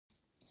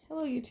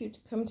Hello YouTube,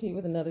 coming to you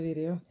with another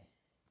video.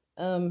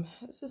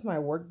 This is my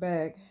work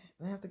bag.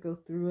 I have to go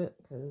through it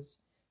because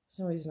for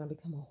some reason I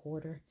become a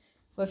hoarder.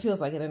 Well, it feels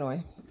like it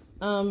anyway.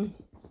 So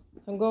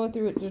I'm going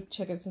through it to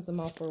check it since I'm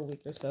off for a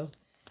week or so.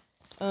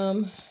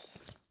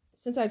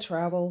 Since I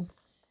travel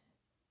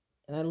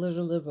and I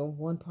literally live in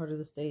one part of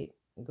the state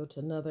and go to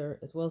another,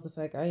 as well as the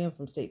fact I am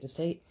from state to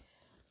state,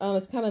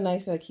 it's kind of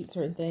nice that I keep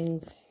certain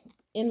things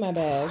in my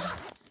bag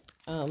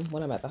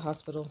when I'm at the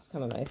hospital. It's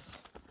kind of nice.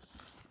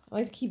 I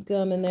like to keep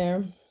gum in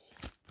there.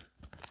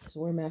 Just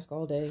wear a mask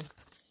all day.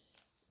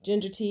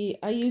 Ginger tea.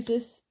 I use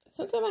this.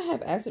 Sometimes I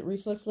have acid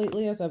reflux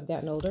lately as I've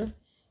gotten older.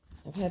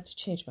 I've had to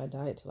change my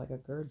diet to like a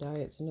GERD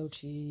diet, so no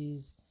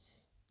cheese.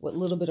 What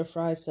little bit of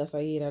fried stuff I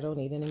eat, I don't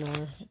eat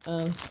anymore.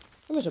 Pretty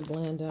much a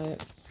bland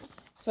diet.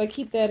 So I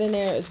keep that in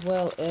there as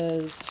well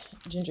as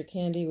ginger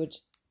candy, which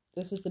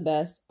this is the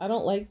best. I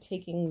don't like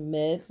taking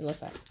meds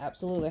unless I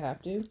absolutely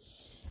have to.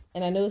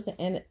 And I noticed the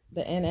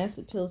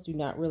antacid pills do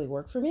not really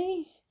work for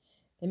me.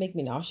 They make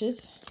me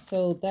nauseous,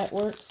 so that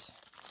works.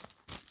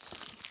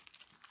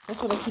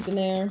 That's what I keep in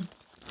there.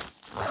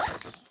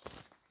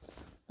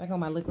 Back on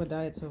my liquid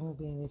diet, so there won't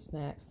be any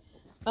snacks.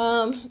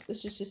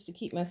 This is just to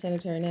keep my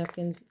sanitary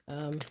napkins,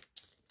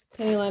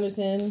 penny liners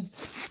in,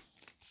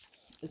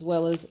 as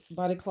well as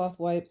body cloth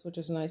wipes, which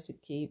is nice to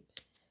keep.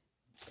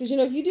 Because, you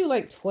know, if you do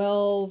like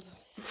 12,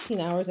 16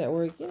 hours at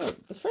work, you know,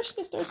 the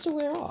freshness starts to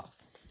wear off.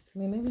 I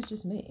mean, maybe it's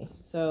just me.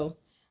 So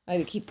I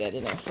like to keep that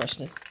in there,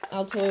 freshness.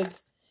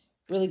 Altoids.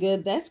 Really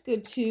good. That's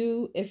good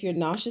too if you're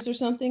nauseous or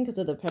something because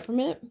of the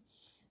peppermint.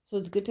 So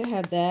it's good to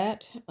have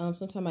that.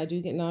 Sometimes I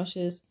do get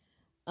nauseous.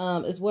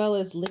 As well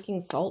as licking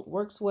salt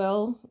works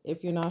well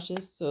if you're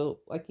nauseous.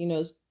 So like, you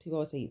know, people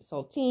always say eat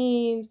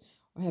saltines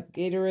or have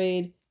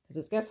Gatorade because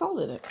it's got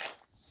salt in it.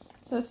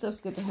 So that stuff's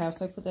good to have.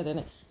 So I put that in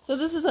it. So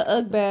this is an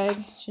Ugg bag.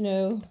 You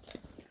know,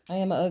 I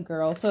am an Ugg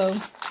girl. So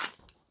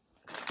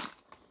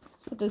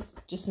put this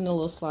just in a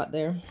little slot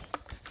there.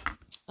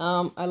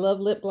 I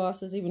love lip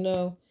glosses even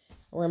though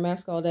I wear a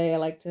mask all day. I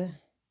like to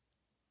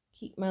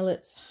keep my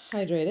lips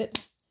hydrated.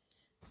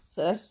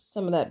 So that's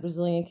some of that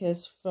Brazilian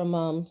Kiss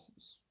from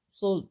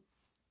Sol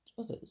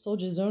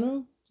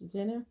Giorno?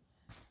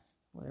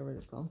 Whatever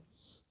it's called.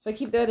 So I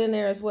keep that in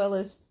there as well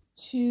as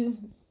two,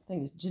 I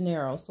think it's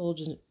Gennaro,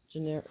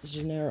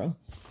 Gennaro.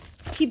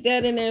 Keep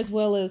that in there as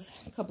well as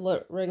a couple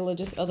of regular,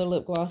 just other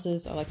lip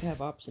glosses. I like to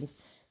have options.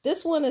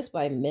 This one is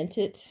by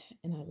Mented,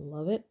 and I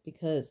love it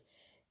because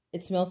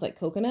it smells like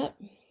coconut.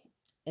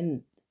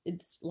 And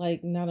it's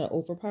like not an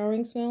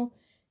overpowering smell,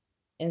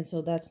 and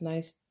so that's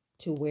nice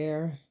to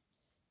wear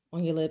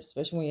on your lips,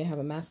 especially when you have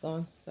a mask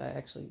on. So I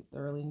actually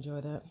thoroughly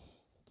enjoy that.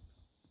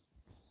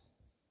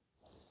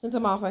 Since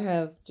I'm off, I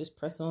have just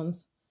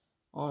press-ons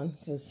on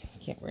because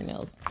you can't wear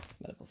nails in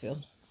the medical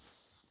field.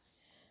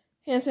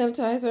 Hand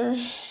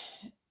sanitizer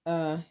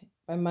by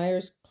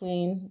Myers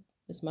Clean,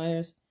 Miss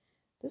Myers.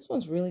 This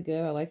one's really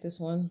good. I like this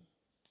one.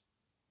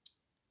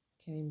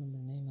 Can't even remember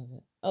the name of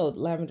it. Oh,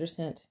 lavender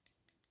scent.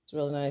 It's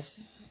really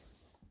nice.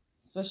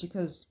 Especially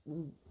because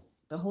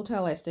the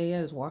hotel I stay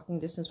at is walking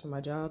distance from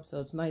my job.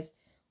 So it's nice.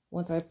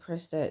 Once I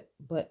press that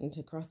button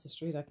to cross the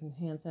street, I can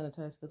hand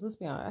sanitize. Because let's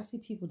be honest, I see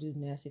people do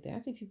nasty things.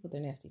 I see people with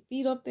their nasty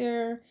feet up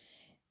there.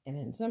 And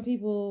then some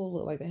people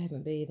look like they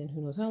haven't bathed in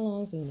who knows how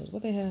long. So who knows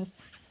what they have.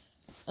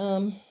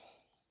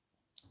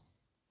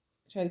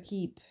 Try to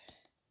keep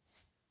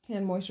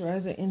hand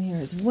moisturizer in here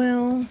as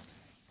well.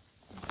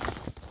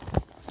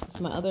 It's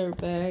my other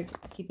bag.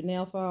 I keep a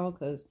nail file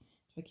because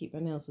I keep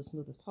my nails as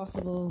smooth as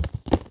possible.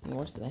 And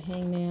worse than a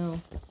hangnail.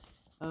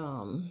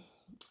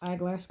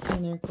 Eyeglass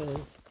cleaner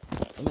because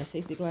of my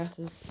safety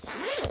glasses.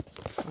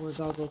 I wear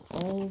goggles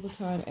all the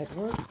time at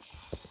work.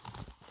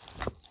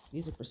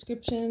 These are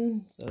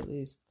prescription, so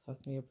these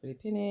cost me a pretty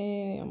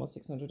penny, almost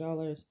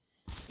 $600.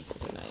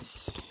 They're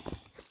nice.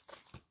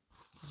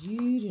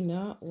 You do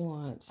not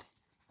want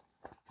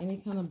any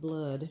kind of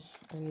blood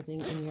or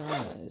anything in your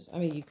eyes. I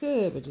mean, you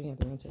could, but you have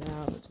to rinse it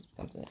out. It just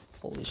becomes a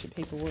whole issue of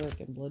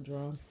paperwork and blood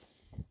drawn.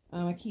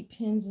 I keep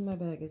pens in my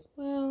bag as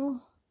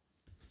well.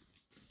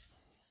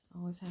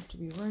 Always have to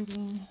be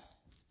writing.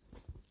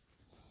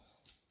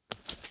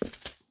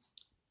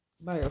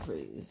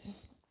 Biofreeze.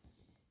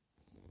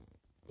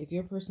 If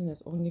you're a person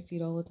that's on your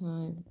feet all the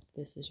time,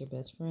 this is your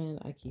best friend.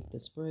 I keep the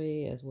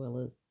spray as well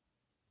as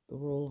the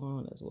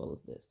roll-on as well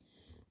as this.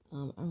 I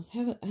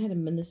had a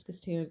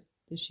meniscus tear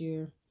this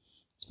year.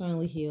 It's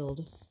finally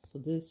healed. So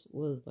this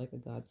was like a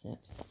godsend.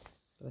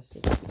 But I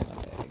still keep it in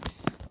my bag.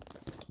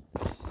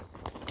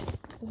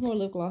 There's more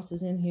lip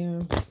glosses in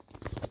here.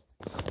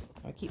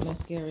 I keep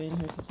mascara in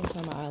here because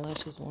sometimes my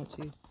eyelashes want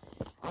to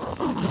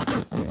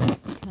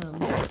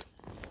become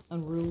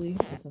unruly.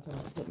 So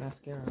sometimes I put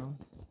mascara on.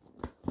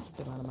 Keep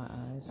them out of my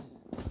eyes.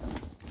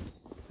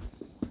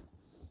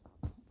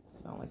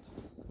 I don't like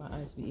my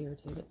eyes to be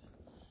irritated.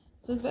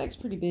 So this bag's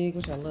pretty big,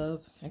 which I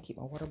love. I keep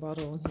my water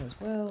bottle in here as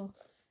well.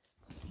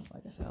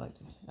 Like I said, I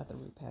have to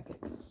repack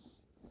it.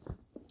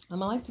 I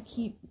like to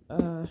keep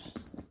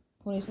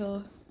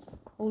ponytail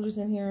holders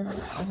in here.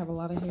 I have a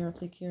lot of hair,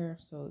 thick hair,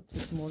 so it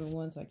takes more than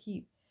one. So I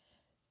keep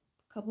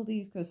a couple of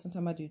these because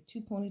sometimes I do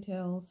 2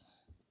 ponytails.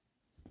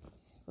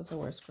 Plus I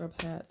wear a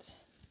scrub hat.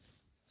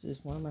 This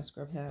is one of my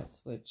scrub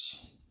hats, which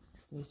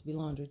needs to be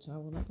laundered, so I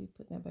will not be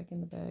putting that back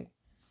in the bag.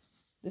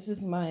 This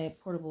is my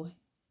portable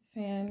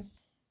fan.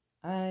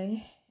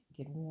 I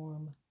get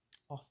warm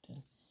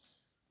often,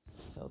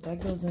 so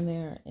that goes in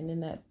there. And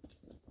in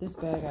this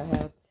bag I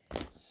have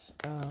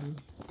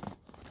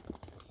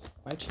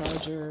my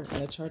charger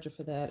and a charger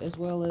for that, as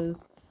well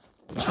as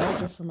the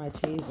charger for my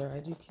taser. I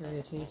do carry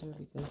a taser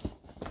because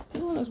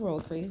people in this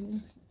world are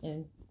crazy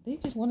and they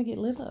just want to get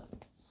lit up.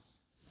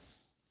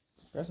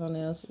 Press on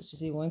nails, as you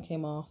see, one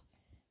came off.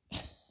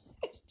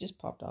 It just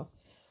popped off.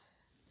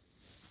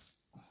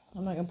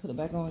 I'm not gonna put it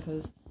back on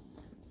because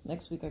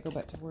next week I go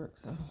back to work,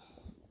 so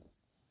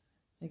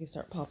they can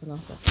start popping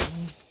off. That's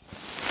fine.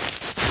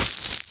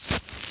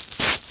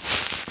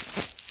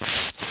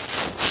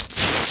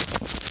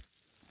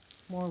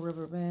 More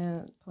rubber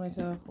band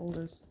ponytail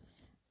holders.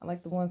 I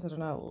like the ones that are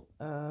not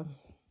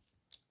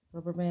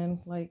rubber band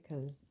like,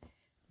 because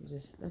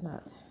they're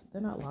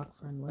not lock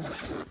friendly.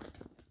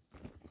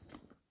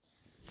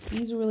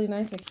 These are really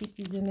nice. I keep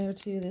these in there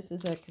too. This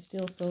is a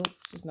Castile soap,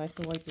 which is nice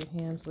to wipe your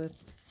hands with,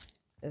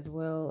 as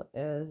well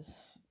as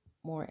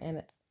more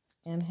hand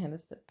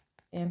sanitizer.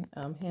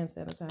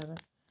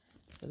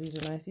 So these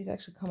are nice. These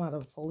actually come out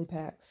of Foley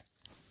packs.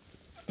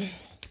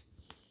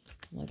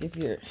 Like if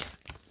you're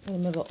in the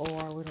middle of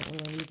OR, we don't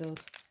really need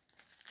those.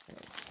 So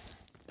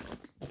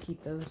I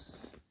keep those.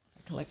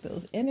 I collect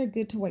those. And they're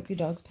good to wipe your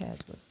dog's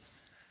pads with.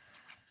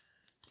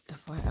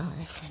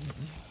 FYI.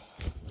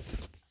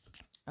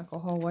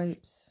 Alcohol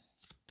wipes.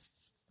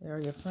 They are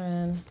your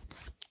friend.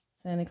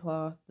 Sani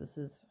cloth. This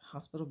is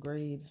hospital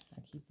grade.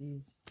 I keep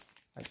these.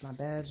 Wipe my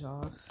badge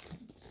off.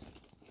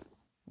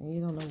 And you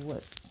don't know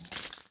what's,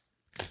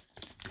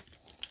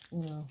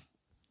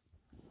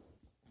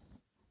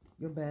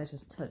 your badge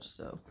has touched,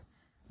 so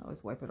I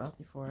always wipe it off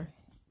before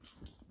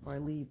I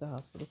leave the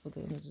hospital for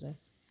the end of the day.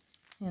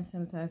 Hand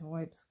sanitizer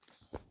wipes.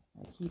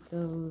 I keep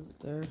those.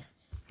 They're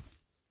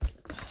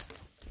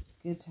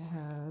good to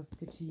have,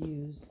 good to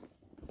use.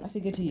 I say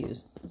good to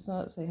use. Let's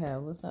not say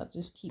have. Let's not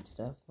just keep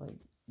stuff. Like,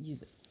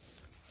 use it.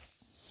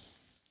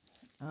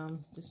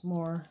 Just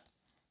more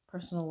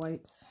personal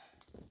wipes.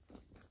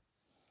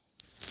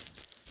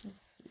 Let's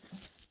see.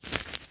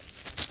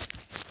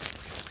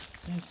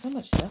 I have so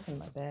much stuff in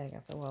my bag.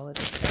 After a while, I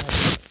just grab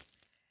it.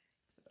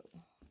 So,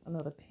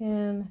 another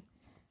pen.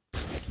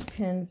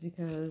 Pens,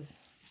 because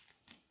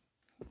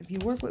if you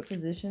work with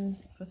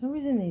physicians, for some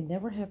reason they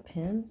never have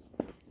pens.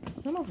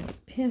 Some of them are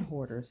pen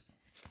hoarders.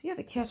 So you have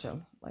to catch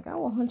them. Like, I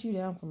will hunt you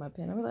down for my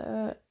pen. I'll be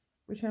like,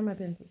 return my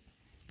pen, please.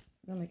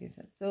 It don't make any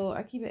sense. So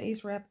I keep an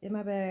ace wrap in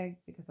my bag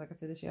because, like I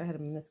said, this year I had a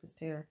meniscus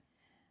tear.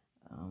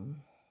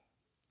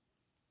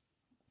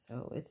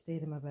 So it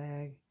stayed in my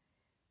bag.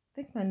 I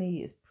think my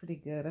knee is pretty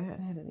good. I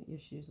haven't had any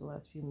issues the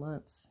last few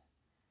months,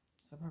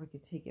 so I probably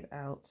could take it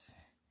out.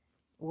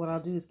 What I'll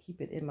do is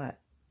keep it in my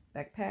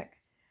backpack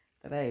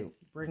that I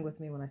bring with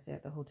me when I stay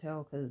at the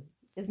hotel, because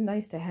it's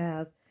nice to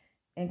have.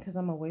 And because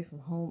I'm away from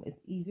home, it's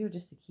easier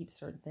just to keep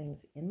certain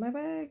things in my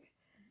bag,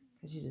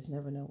 because you just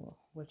never know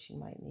what you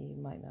might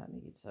need, might not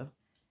need. So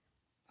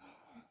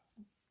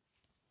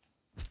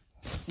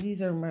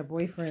these are my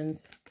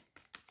boyfriend's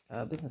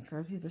business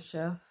cards. He's a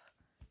chef,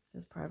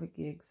 just private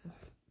gigs.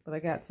 But I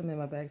got some in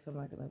my bag, so I'm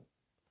not gonna.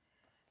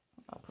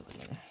 I'll put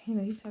them in there. You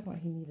know, he's talking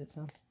about he needed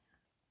some.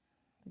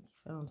 I think he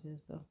found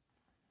his though.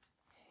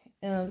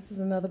 And this is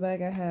another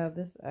bag I have.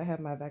 I have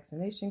my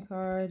vaccination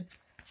card,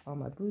 all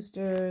my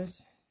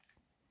boosters.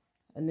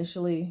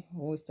 Initially,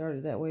 when we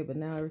started that way, but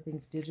now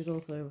everything's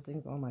digital, so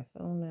everything's on my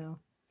phone now.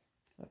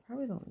 So I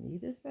probably don't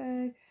need this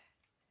bag.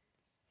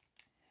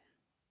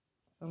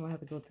 So I'm gonna have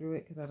to go through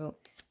it because I don't.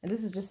 And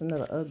this is just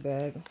another Ugg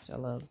bag, which I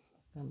love.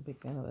 I'm a big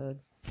fan of Ugg.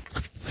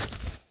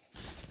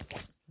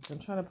 So I'm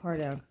trying to par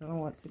down because I don't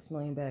want 6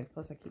 million bags.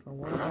 Plus, I keep my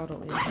water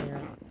bottle in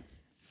here.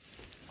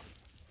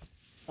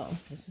 Oh,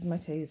 this is my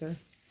taser.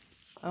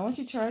 Once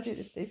you charge it,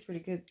 it stays pretty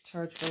good.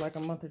 Charged for like a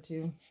month or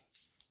two.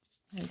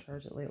 I haven't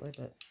charged it lately,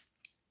 but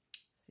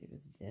see if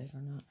it's dead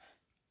or not.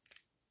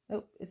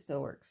 Nope, it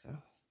still works. So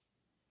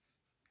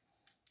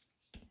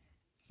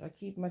I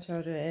keep my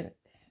charger and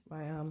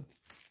my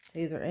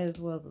taser, as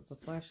well as it's a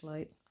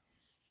flashlight.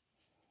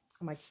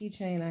 On my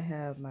keychain, I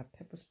have my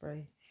pepper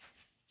spray,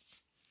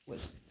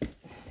 which,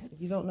 if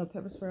you don't know,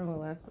 pepper spray only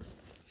lasts for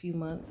a few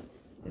months.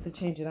 You have to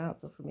change it out,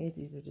 so for me, it's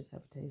easier to just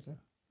have a taser.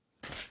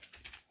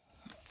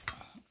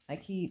 I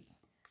keep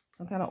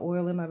some kind of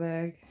oil in my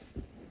bag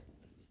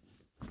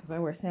because I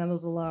wear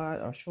sandals a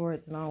lot or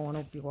shorts, and I don't want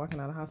to be walking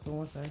out of the hospital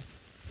once I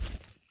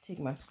take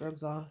my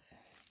scrubs off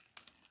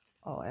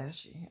all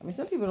ashy. I mean,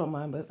 some people don't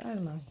mind, but I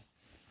don't mind.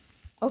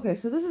 Okay,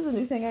 so this is a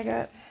new thing I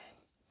got.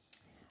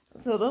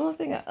 So the only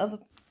thing other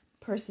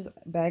purses,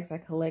 bags I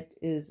collect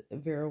is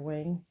Vera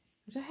Wing,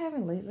 which I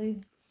haven't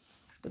lately.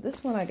 But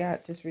this one I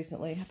got just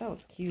recently. I thought it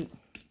was cute.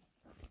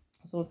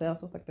 So it's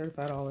like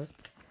 $35.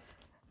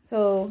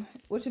 So,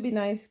 which would be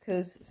nice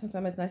because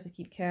sometimes it's nice to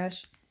keep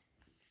cash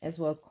as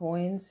well as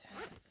coins.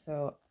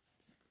 So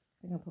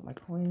think I'll put my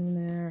coin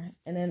in there.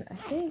 And then I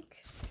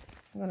think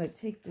I'm going to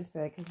take this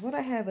bag because what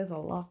I have is a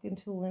locking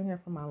tool in here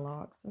for my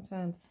locks.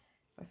 Sometimes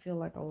I feel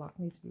like a lock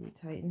needs to be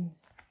retightened.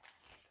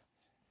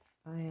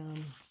 I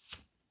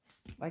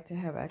like to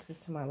have access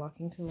to my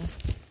locking tool,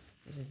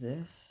 which is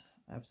this.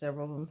 I have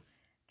several of them.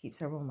 Keep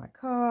several in my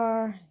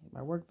car,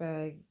 my work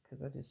bag,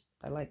 because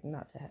I like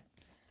not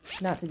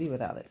to be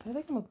without it. So I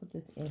think I'm gonna put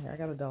this in here. I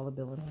got a dollar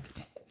bill in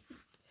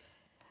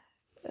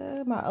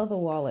here. My other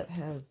wallet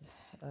has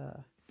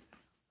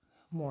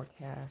more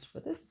cash,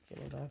 but this is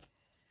killer bag.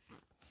 So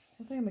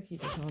I think I'm gonna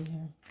keep this on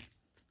here.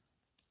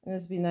 And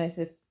this would be nice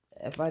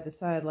if I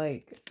decide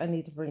like I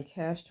need to bring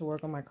cash to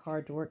work on my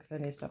card to work because I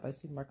need to stop by the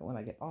supermarket when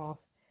I get off.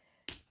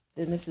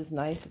 Then this is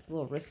nice. It's a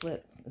little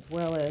wristlet as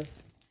well as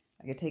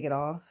I can take it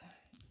off.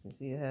 You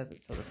see it has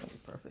it, so this is gonna be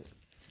perfect.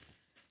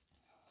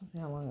 Let's see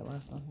how long it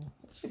lasts on here.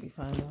 It should be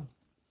fine though.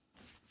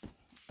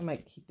 I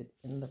might keep it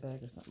in the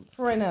bag or something.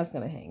 For right now, it's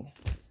gonna hang.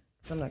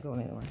 I'm not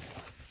going anywhere.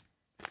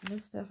 And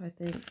this stuff, I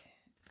think.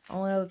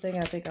 Only other thing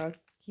I think I'll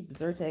keep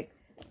Zyrtec.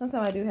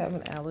 Sometimes I do have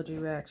an allergy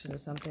reaction to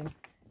something.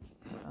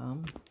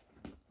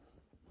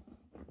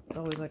 It's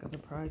always like a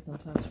surprise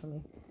sometimes for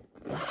me.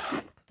 So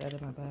put that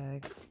in my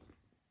bag.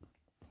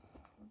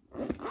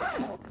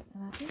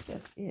 And I think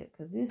that's it,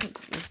 because these are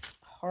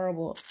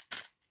horrible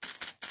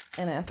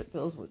antacid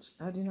pills, which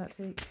I do not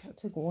take. I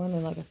took one,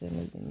 and like I said,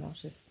 made me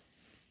nauseous.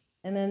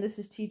 And then this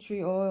is tea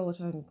tree oil, which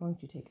I'm going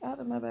to take out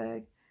of my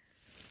bag.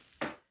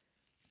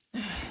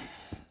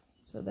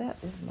 So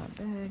that is my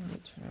bag. Let me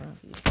turn around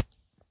for you.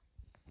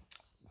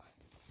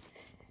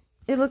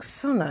 It looks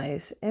so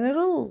nice, and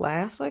it'll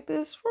last like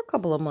this for a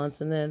couple of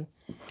months, and then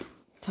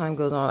time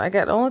goes on.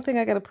 The only thing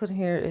I got to put in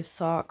here is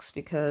socks,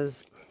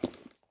 because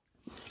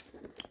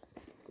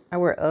I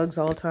wear Uggs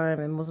all the time,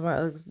 and most of my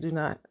Uggs do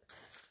not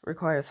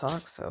require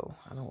socks, so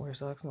I don't wear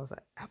socks unless I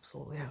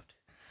absolutely have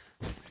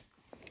to.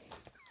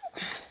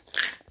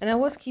 And I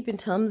was keeping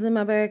Tums in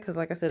my bag, because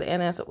like I said, the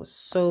antacid was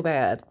so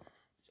bad.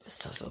 It was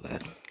so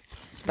bad.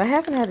 But I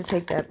haven't had to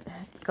take that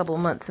a couple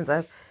of months since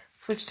I've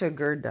switched to a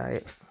GERD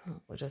diet,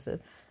 which I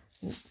said,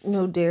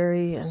 no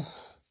dairy and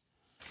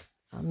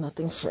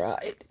nothing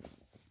fried.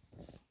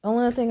 The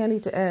only other thing I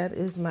need to add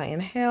is my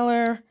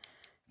inhaler.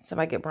 So if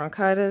I get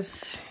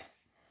bronchitis,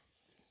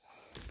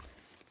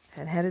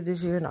 hadn't had it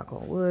this year, knock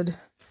on wood.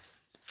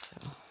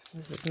 So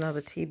this is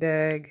another tea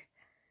bag,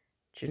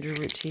 ginger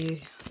root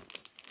tea.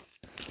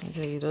 I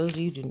tell you, those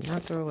you do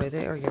not throw away.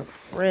 They are your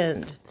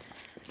friend.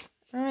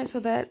 All right, so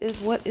that is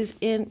what is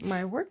in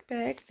my work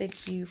bag.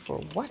 Thank you for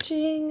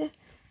watching.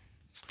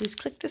 Please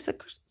click to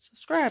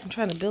subscribe. I'm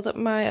trying to build up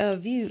my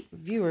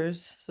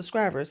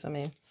subscribers. I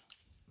mean,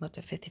 I'm up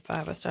to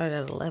 55. I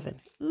started at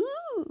 11. Ooh!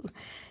 You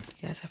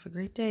guys have a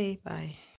great day. Bye.